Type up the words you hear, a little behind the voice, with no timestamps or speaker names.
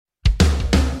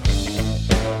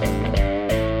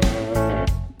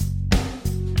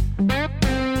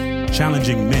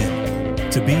challenging men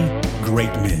to be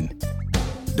great men.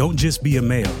 Don't just be a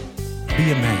male,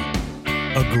 be a man,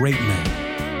 a great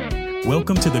man.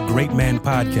 Welcome to the Great Man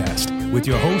Podcast with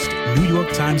your host, New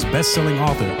York Times bestselling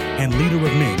author and leader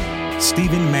of men,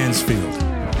 Stephen Mansfield.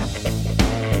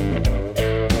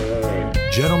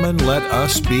 Gentlemen, let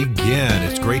us begin.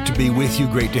 It's great to be with you.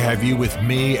 Great to have you with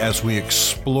me as we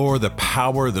explore the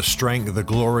power, the strength, the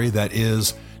glory that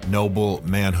is noble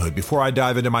manhood. Before I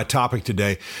dive into my topic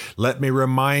today, let me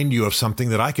remind you of something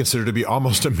that I consider to be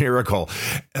almost a miracle,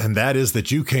 and that is that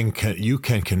you can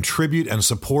contribute and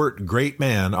support Great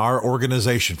Man, our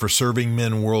organization for serving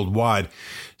men worldwide,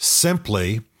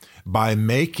 simply by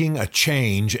making a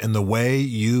change in the way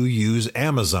you use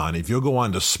Amazon. If you'll go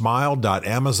on to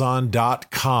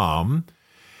smile.amazon.com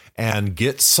and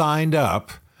get signed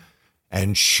up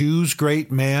and choose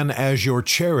Great Man as your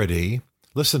charity,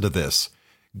 listen to this.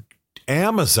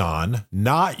 Amazon,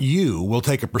 not you, will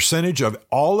take a percentage of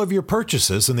all of your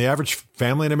purchases. And the average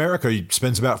family in America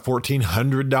spends about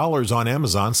 $1,400 on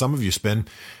Amazon. Some of you spend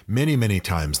many, many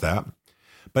times that.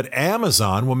 But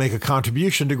Amazon will make a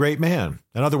contribution to Great Man.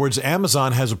 In other words,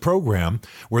 Amazon has a program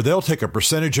where they'll take a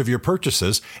percentage of your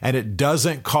purchases, and it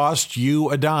doesn't cost you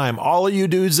a dime. All of you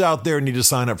dudes out there need to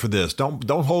sign up for this. Don't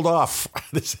hold off.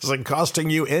 This isn't costing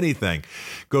you anything.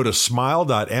 Go to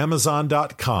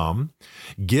smile.amazon.com,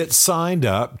 get signed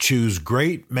up, choose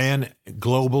Great Man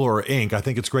Global or Inc. I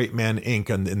think it's Great Man Inc.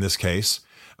 in this case,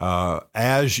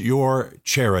 as your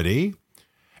charity.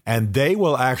 And they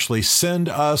will actually send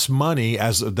us money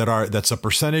that's a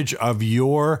percentage of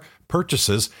your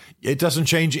purchases. It doesn't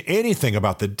change anything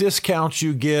about the discounts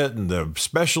you get and the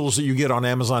specials that you get on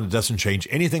Amazon. It doesn't change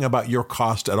anything about your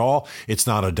cost at all. It's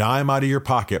not a dime out of your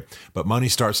pocket, but money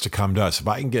starts to come to us. If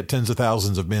I can get tens of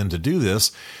thousands of men to do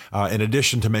this, in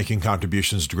addition to making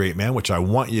contributions to Great Man, which I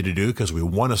want you to do because we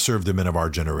want to serve the men of our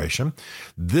generation,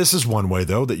 this is one way,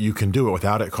 though, that you can do it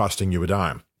without it costing you a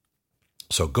dime.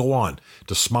 So go on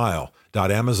to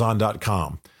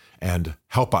smile.amazon.com and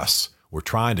help us. We're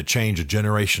trying to change a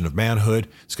generation of manhood.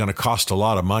 It's going to cost a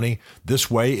lot of money. This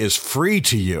way is free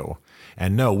to you.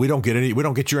 And no, we don't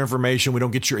get your information. We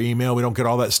don't get your email. We don't get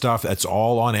all that stuff. That's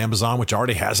all on Amazon, which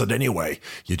already has it anyway.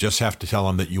 You just have to tell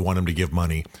them that you want them to give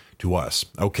money to us.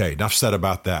 Okay, enough said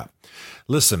about that.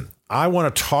 Listen, I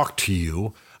want to talk to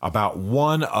you about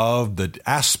one of the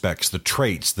aspects, the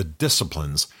traits, the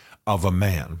disciplines of a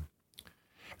man.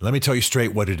 Let me tell you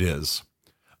straight what it is.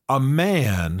 A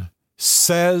man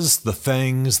says the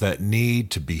things that need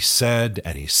to be said,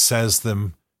 and he says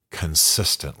them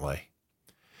consistently.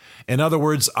 In other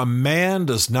words, a man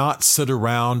does not sit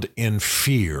around in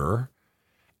fear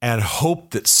and hope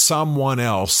that someone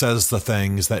else says the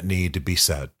things that need to be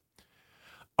said.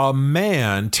 A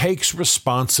man takes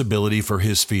responsibility for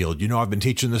his field. You know, I've been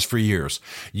teaching this for years.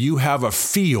 You have a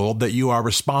field that you are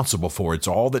responsible for. It's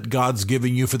all that God's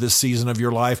giving you for this season of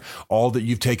your life, all that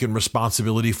you've taken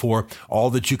responsibility for,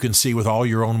 all that you can see with all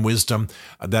your own wisdom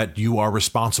that you are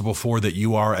responsible for, that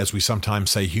you are, as we sometimes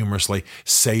say humorously,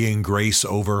 saying grace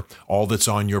over, all that's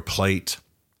on your plate.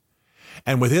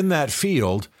 And within that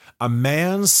field, a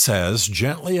man says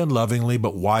gently and lovingly,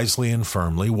 but wisely and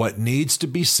firmly, what needs to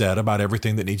be said about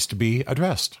everything that needs to be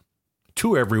addressed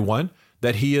to everyone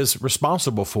that he is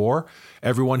responsible for,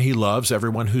 everyone he loves,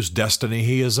 everyone whose destiny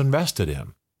he is invested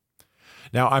in.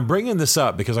 Now, I'm bringing this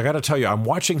up because I got to tell you, I'm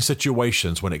watching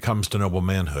situations when it comes to noble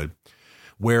manhood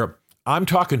where I'm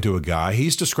talking to a guy,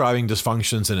 he's describing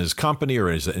dysfunctions in his company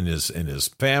or in his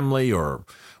family or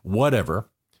whatever.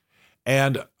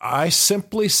 And I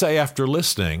simply say after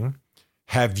listening,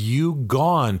 have you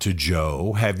gone to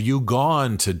Joe? Have you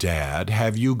gone to dad?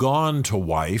 Have you gone to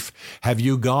wife? Have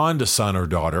you gone to son or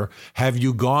daughter? Have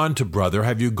you gone to brother?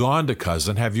 Have you gone to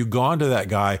cousin? Have you gone to that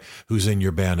guy who's in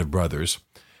your band of brothers?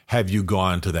 Have you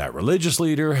gone to that religious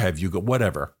leader? Have you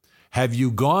whatever? Have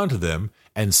you gone to them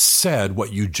and said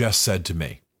what you just said to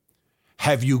me?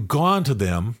 Have you gone to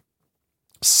them,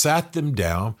 sat them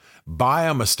down, by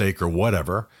a mistake or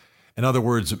whatever? In other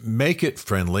words, make it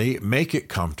friendly, make it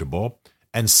comfortable,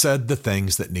 and said the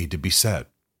things that need to be said.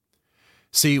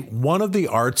 See, one of the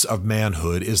arts of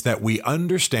manhood is that we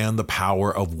understand the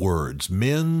power of words.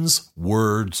 Men's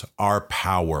words are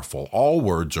powerful. All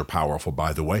words are powerful,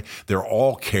 by the way. They're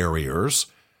all carriers.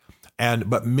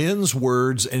 But men's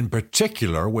words in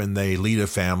particular, when they lead a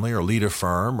family or lead a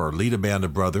firm or lead a band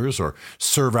of brothers or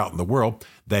serve out in the world,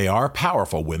 they are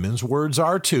powerful. Women's words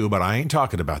are too, but I ain't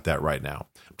talking about that right now.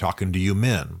 I'm talking to you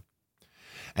men.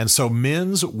 And so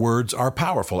men's words are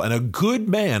powerful. And a good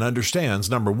man understands,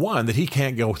 number one, that he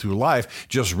can't go through life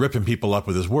just ripping people up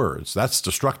with his words. That's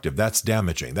destructive. That's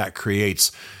damaging. That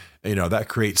creates that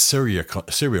creates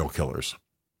serial killers.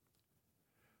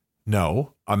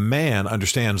 No, a man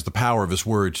understands the power of his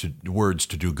words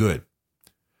to do good.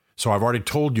 So I've already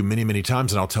told you many, many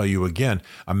times, and I'll tell you again,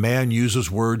 a man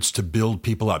uses words to build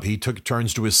people up. He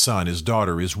turns to his son, his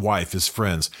daughter, his wife, his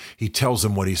friends. He tells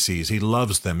them what he sees. He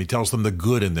loves them. He tells them the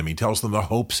good in them. He tells them the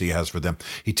hopes he has for them.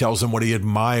 He tells them what he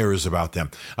admires about them.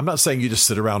 I'm not saying you just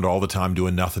sit around all the time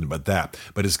doing nothing but that,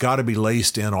 but it's got to be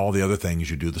laced in all the other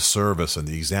things you do, the service and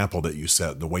the example that you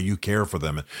set, the way you care for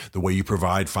them, and the way you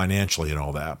provide financially and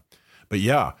all that. But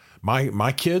yeah,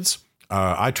 my kids,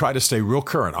 I try to stay real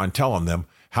current on telling them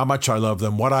how much I love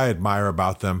them, what I admire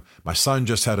about them. My son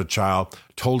just had a child,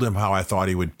 told him how I thought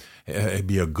he would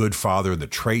be a good father, the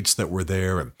traits that were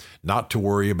there, and not to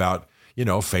worry about,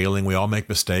 failing. We all make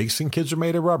mistakes, and kids are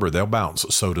made of rubber. They'll bounce,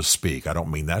 so to speak. I don't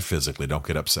mean that physically. Don't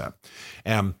get upset.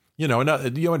 And, you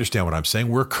understand what I'm saying.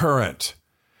 We're current.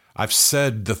 I've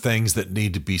said the things that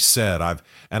need to be said.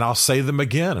 And I'll say them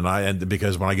again. And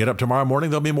because when I get up tomorrow morning,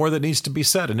 there'll be more that needs to be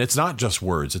said. And it's not just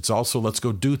words. It's also, let's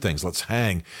go do things. Let's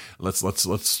hang. Let's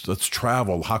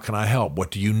travel. How can I help?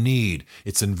 What do you need?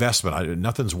 It's investment.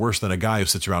 Nothing's worse than a guy who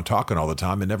sits around talking all the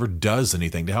time and never does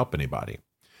anything to help anybody.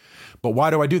 But why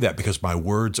do I do that? Because my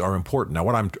words are important. Now,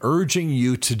 what I'm urging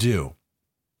you to do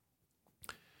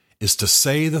is to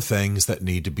say the things that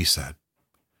need to be said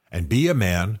and be a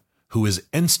man who is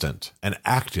instant and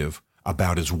active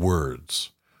about his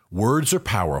words. Words are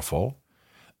powerful,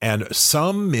 and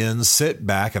some men sit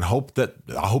back and hope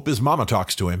his mama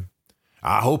talks to him.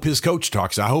 I hope his coach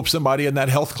talks. I hope somebody in that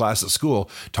health class at school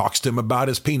talks to him about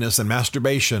his penis and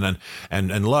masturbation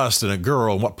and lust and a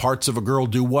girl and what parts of a girl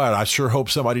do what. I sure hope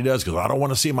somebody does, because I don't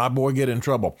want to see my boy get in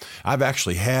trouble. I've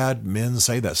actually had men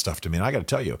say that stuff to me, and I got to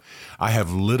tell you, I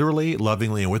have literally,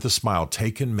 lovingly, and with a smile,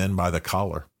 taken men by the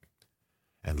collar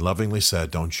and lovingly said,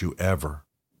 don't you ever,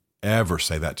 ever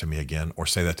say that to me again or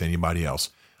say that to anybody else.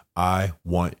 I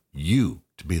want you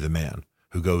to be the man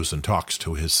who goes and talks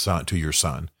to your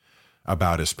son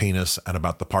about his penis and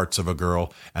about the parts of a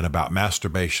girl and about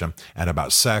masturbation and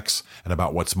about sex and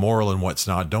about what's moral and what's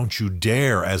not. Don't you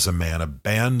dare, as a man,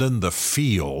 abandon the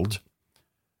field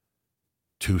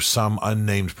to some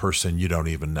unnamed person you don't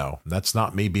even know. That's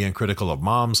not me being critical of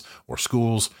moms or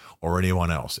schools or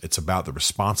anyone else. It's about the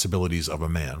responsibilities of a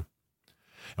man.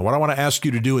 And what I want to ask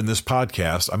you to do in this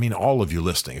podcast, all of you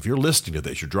listening, if you're listening to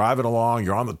this, you're driving along,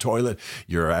 you're on the toilet,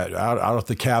 you're out of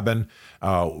the cabin,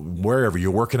 wherever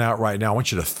you're working out right now, I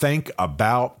want you to think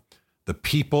about the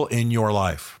people in your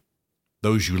life,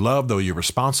 those you love, those you're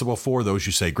responsible for, those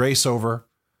you say grace over.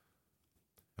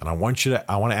 And I want to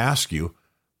ask you,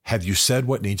 have you said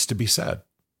what needs to be said?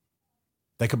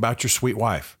 Think about your sweet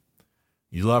wife.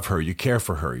 You love her. You care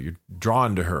for her. You're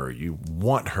drawn to her. You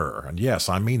want her. And yes,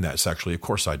 I mean that sexually. Of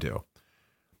course I do.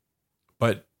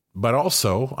 But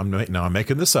also, I'm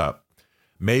making this up.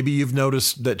 Maybe you've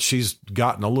noticed that she's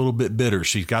gotten a little bit bitter.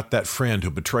 She's got that friend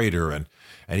who betrayed her. And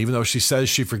even though she says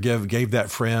she gave that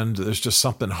friend, there's just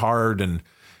something hard and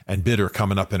bitter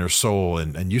coming up in her soul.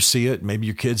 And you see it. Maybe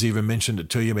your kids even mentioned it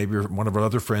to you. Maybe one of her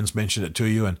other friends mentioned it to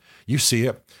you and you see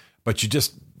it, but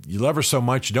you love her so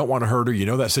much. You don't want to hurt her. You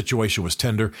know that situation was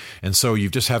tender. And so you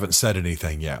just haven't said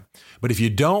anything yet. But if you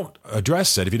don't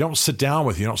address it, if you don't sit down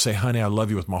with you, don't say, honey, I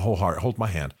love you with my whole heart. Hold my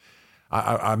hand.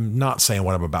 I'm not saying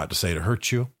what I'm about to say to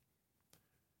hurt you.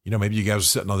 Maybe you guys are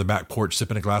sitting on the back porch,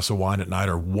 sipping a glass of wine at night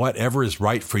or whatever is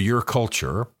right for your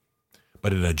culture.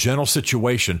 But in a gentle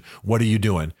situation, what are you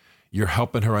doing? You're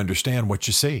helping her understand what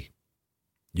you see.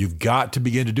 You've got to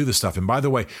begin to do this stuff. And by the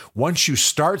way, once you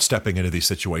start stepping into these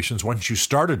situations, once you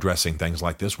start addressing things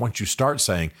like this, once you start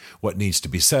saying what needs to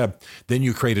be said, then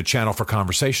you create a channel for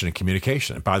conversation and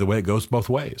communication. And by the way, it goes both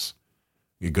ways.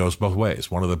 It goes both ways.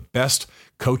 One of the best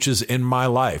coaches in my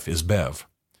life is Bev.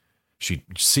 She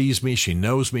sees me. She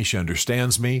knows me. She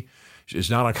understands me. It's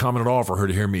not uncommon at all for her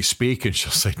to hear me speak, and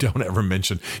she'll say, don't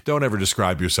ever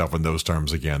describe yourself in those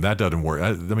terms again. That doesn't work.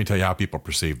 Let me tell you how people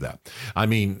perceive that.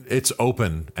 It's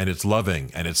open, and it's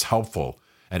loving, and it's helpful,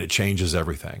 and it changes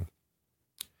everything.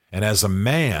 And as a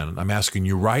man, I'm asking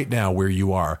you right now where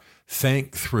you are,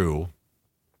 think through,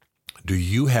 do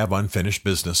you have unfinished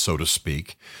business, so to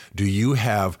speak? Do you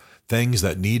have things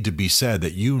that need to be said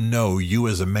that you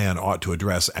as a man ought to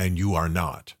address, and you are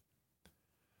not?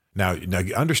 Now,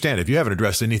 understand, if you haven't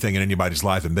addressed anything in anybody's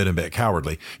life and been a bit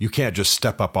cowardly, you can't just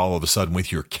step up all of a sudden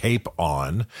with your cape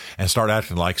on and start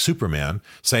acting like Superman,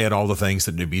 saying all the things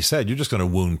that need to be said. You're just going to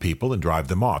wound people and drive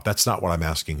them off. That's not what I'm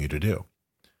asking you to do.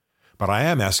 But I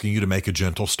am asking you to make a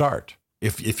gentle start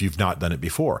if you've not done it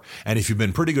before. And if you've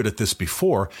been pretty good at this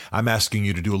before, I'm asking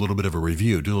you to do a little bit of a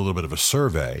review, do a little bit of a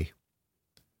survey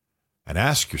and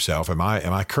ask yourself, am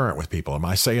I current with people? Am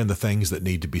I saying the things that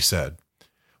need to be said?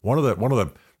 One of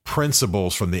the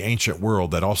principles from the ancient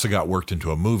world that also got worked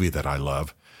into a movie that I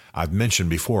love, I've mentioned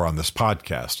before on this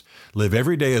podcast: live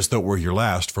every day as though it were your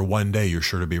last, for one day you're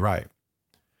sure to be right.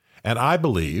 And I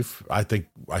think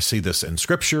I see this in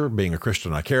Scripture. Being a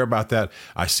Christian, I care about that.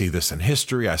 I see this in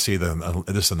history. I see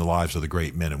this in the lives of the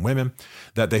great men and women,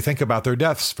 that they think about their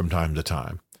deaths from time to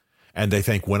time. And they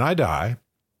think, when I die,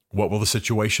 what will the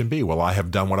situation be? Will I have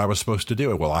done what I was supposed to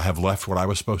do? Will I have left what I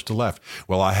was supposed to left?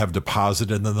 Will I have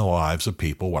deposited in the lives of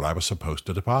people what I was supposed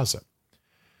to deposit?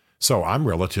 So I'm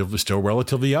still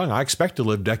relatively young. I expect to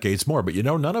live decades more, but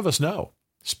none of us know.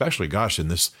 Especially, in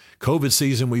this COVID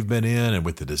season we've been in and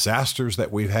with the disasters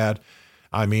that we've had.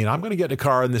 I mean, I'm going to get in a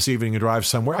car this evening and drive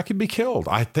somewhere. I could be killed.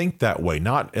 I think that way,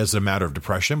 not as a matter of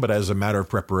depression, but as a matter of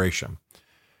preparation.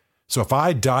 So if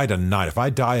I die tonight, if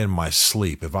I die in my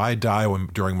sleep, if I die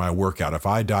during my workout, if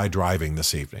I die driving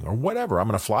this evening or whatever, I'm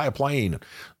going to fly a plane.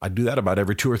 I do that about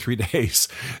every 2 or 3 days.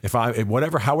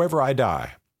 However I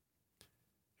die,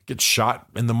 get shot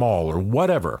in the mall or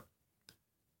whatever.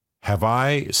 Have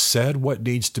I said what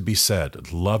needs to be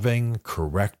said? Loving,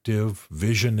 corrective,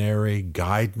 visionary,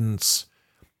 guidance?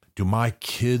 Do my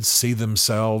kids see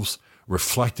themselves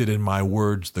reflected in my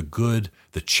words, the good,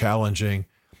 the challenging?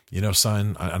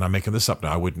 Son, and I'm making this up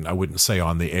now. I wouldn't say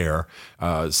on the air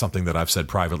something that I've said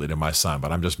privately to my son,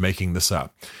 but I'm just making this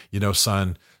up.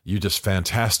 Son, you're just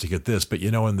fantastic at this, but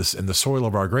in the soil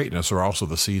of our greatness are also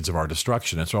the seeds of our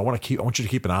destruction. And so I want you to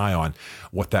keep an eye on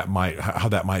how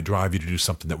that might drive you to do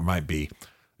something that might be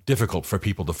difficult for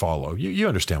people to follow. You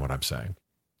understand what I'm saying?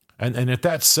 And if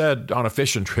that's said on a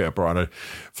fishing trip or on a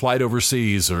flight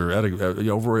overseas or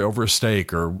over a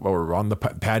steak or on the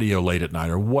patio late at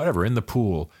night or whatever, in the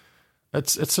pool,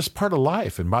 it's just part of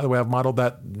life. And by the way, I've modeled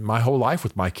that my whole life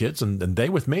with my kids, and they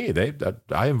with me.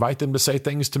 I invite them to say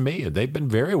things to me, and they've been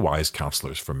very wise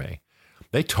counselors for me.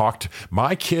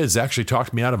 My kids actually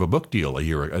talked me out of a book deal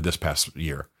this past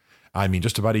year. I mean,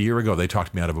 just about a year ago, they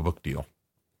talked me out of a book deal.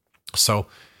 So,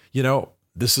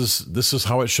 this is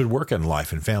how it should work in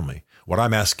life and family. What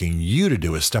I'm asking you to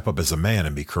do is step up as a man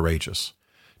and be courageous.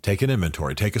 Take an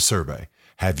inventory, take a survey.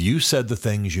 Have you said the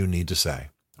things you need to say?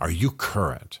 Are you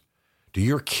current? Do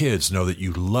your kids know that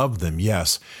you love them?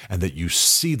 Yes. And that you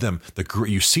see them,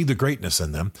 you see the greatness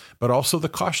in them, but also the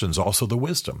cautions, also the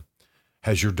wisdom.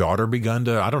 Has your daughter begun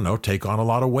to, take on a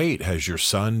lot of weight? Has your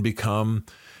son become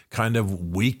kind of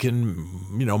weak and,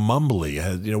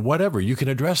 mumbly, whatever? You can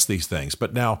address these things,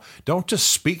 but now don't just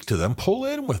speak to them, pull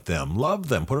in with them, love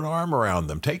them, put an arm around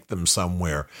them, take them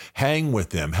somewhere, hang with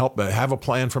them, have a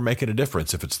plan for making a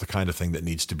difference if it's the kind of thing that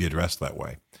needs to be addressed that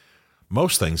way.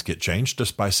 Most things get changed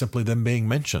just by simply them being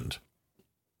mentioned.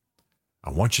 I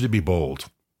want you to be bold.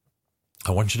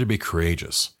 I want you to be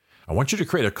courageous. I want you to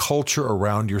create a culture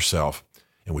around yourself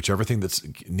in which everything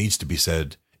that needs to be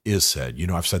said is said.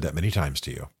 I've said that many times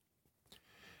to you.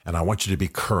 And I want you to be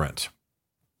current.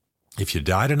 If you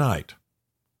die tonight,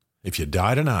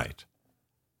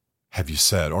 have you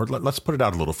said, or let's put it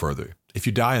out a little further. If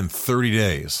you die in 30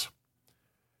 days,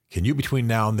 can you between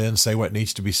now and then say what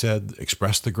needs to be said?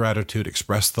 Express the gratitude,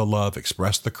 express the love,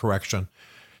 express the correction.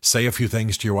 Say a few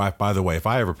things to your wife. By the way, if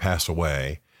I ever pass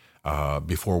away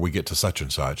before we get to such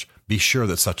and such, be sure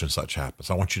that such and such happens.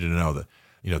 I want you to know that,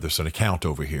 there's an account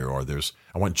over here, or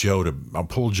I'll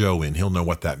pull Joe in. He'll know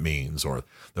what that means. Or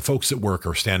the folks at work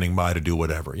are standing by to do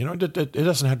whatever. It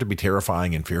doesn't have to be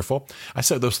terrifying and fearful. I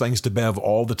say those things to Bev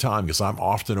all the time because I'm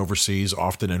often overseas,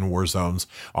 often in war zones,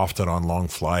 often on long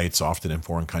flights, often in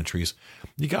foreign countries.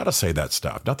 You got to say that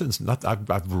stuff.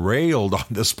 I've railed on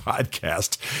this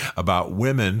podcast about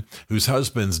women whose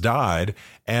husbands died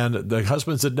and the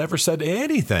husbands had never said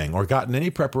anything or gotten any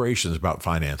preparations about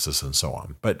finances and so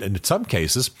on. But in some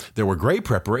cases, there were great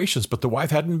preparations, but the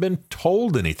wife hadn't been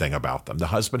told anything about them. The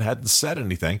husband hadn't said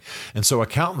anything. And so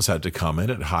accountants had to come in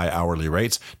at high hourly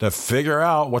rates to figure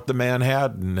out what the man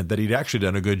had and that he'd actually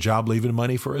done a good job leaving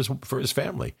money for his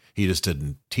family. He just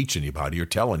didn't teach anybody or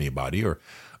tell anybody or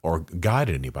guide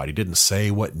anybody, didn't say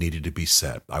what needed to be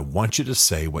said. I want you to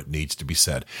say what needs to be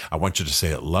said. I want you to say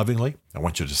it lovingly. I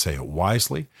want you to say it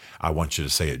wisely. I want you to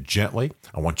say it gently.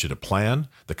 I want you to plan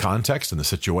the context and the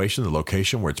situation, the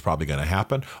location where it's probably going to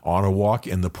happen, on a walk,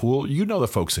 in the pool. You know the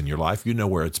folks in your life. You know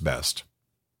where it's best.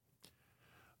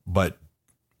 But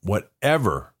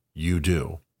whatever you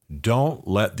do, don't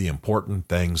let the important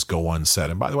things go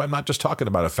unsaid. And by the way, I'm not just talking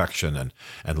about affection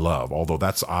and love, although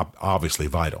that's obviously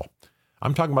vital.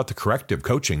 I'm talking about the corrective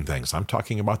coaching things. I'm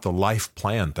talking about the life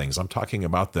plan things. I'm talking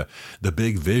about the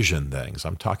big vision things.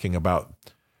 I'm talking about,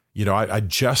 You know, I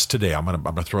just today, I'm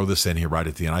gonna throw this in here right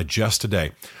at the end. I just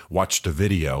today watched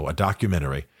a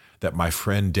documentary that my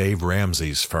friend Dave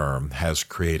Ramsey's firm has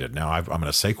created. Now, I'm going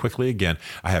to say quickly again,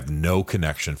 I have no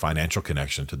financial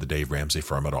connection to the Dave Ramsey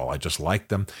firm at all. I just like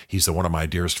them. He's one of my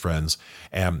dearest friends.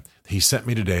 And he sent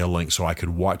me today a link so I could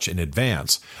watch in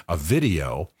advance a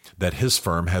video that his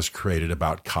firm has created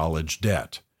about college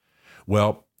debt.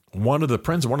 Well, one of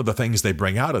the things they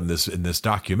bring out in this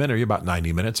documentary, about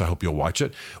 90 minutes, I hope you'll watch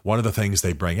it. One of the things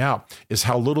they bring out is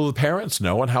how little the parents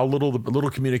know and how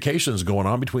little communication is going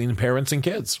on between parents and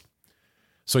kids.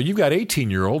 So you've got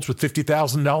 18-year-olds with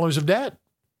 $50,000 of debt.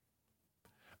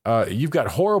 You've got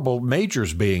horrible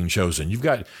majors being chosen. You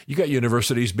got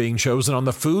universities being chosen on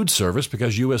the food service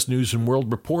because U.S. News and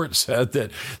World Report said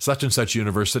that such and such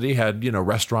university had,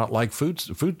 restaurant-like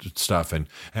food stuff and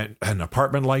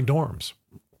apartment-like dorms.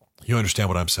 You understand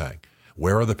what I'm saying?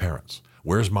 Where are the parents?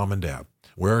 Where's mom and dad?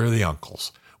 Where are the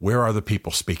uncles? Where are the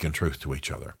people speaking truth to each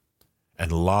other?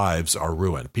 And lives are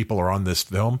ruined. People are on this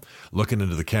film looking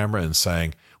into the camera and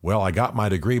saying, well, I got my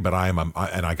degree, but I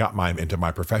got into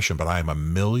my profession, but I am $1.5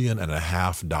 million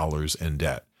in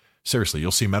debt. Seriously,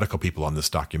 you'll see medical people on this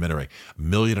documentary, $1.5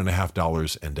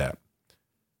 million in debt.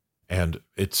 And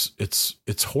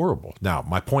it's horrible. Now,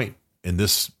 my point in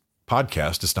this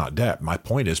podcast is not debt. My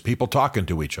point is people talking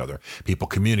to each other, people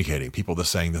communicating, people that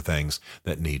saying the things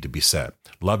that need to be said,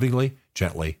 lovingly,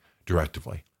 gently,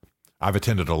 directively. I've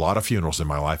attended a lot of funerals in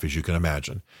my life, as you can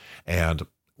imagine. And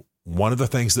one of the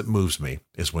things that moves me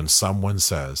is when someone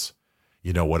says,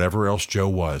 whatever else Joe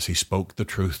was, he spoke the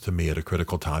truth to me at a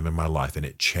critical time in my life, and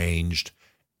it changed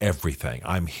everything.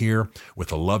 I'm here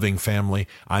with a loving family.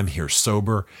 I'm here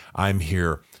sober. I'm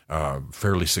here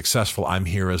fairly successful. I'm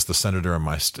here as the senator and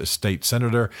my state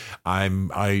senator. I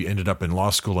ended up in law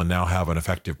school and now have an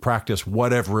effective practice,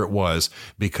 whatever it was,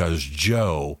 because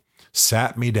Joe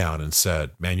sat me down and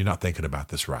said, man, you're not thinking about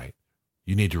this right.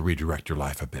 You need to redirect your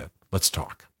life a bit. Let's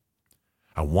talk.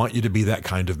 I want you to be that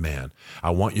kind of man. I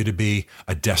want you to be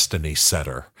a destiny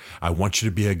setter. I want you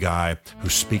to be a guy who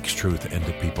speaks truth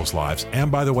into people's lives.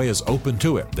 And by the way, is open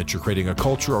to it, that you're creating a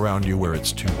culture around you where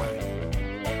it's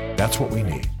two-way. That's what we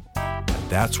need. And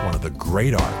that's one of the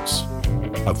great arts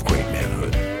of great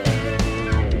manhood.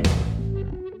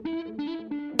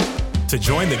 To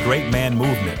join the Great Man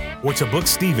Movement or to book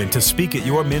Stephen to speak at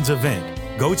your men's event,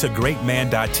 go to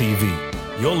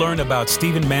greatman.tv. You'll learn about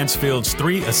Stephen Mansfield's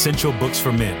 3 essential books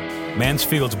for men,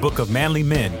 Mansfield's Book of Manly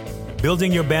Men,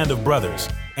 Building Your Band of Brothers,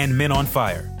 and Men on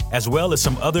Fire, as well as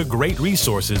some other great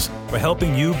resources for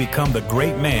helping you become the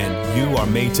great man you are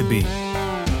made to be.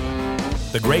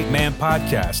 The Great Man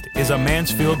Podcast is a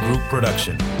Mansfield Group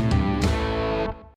production.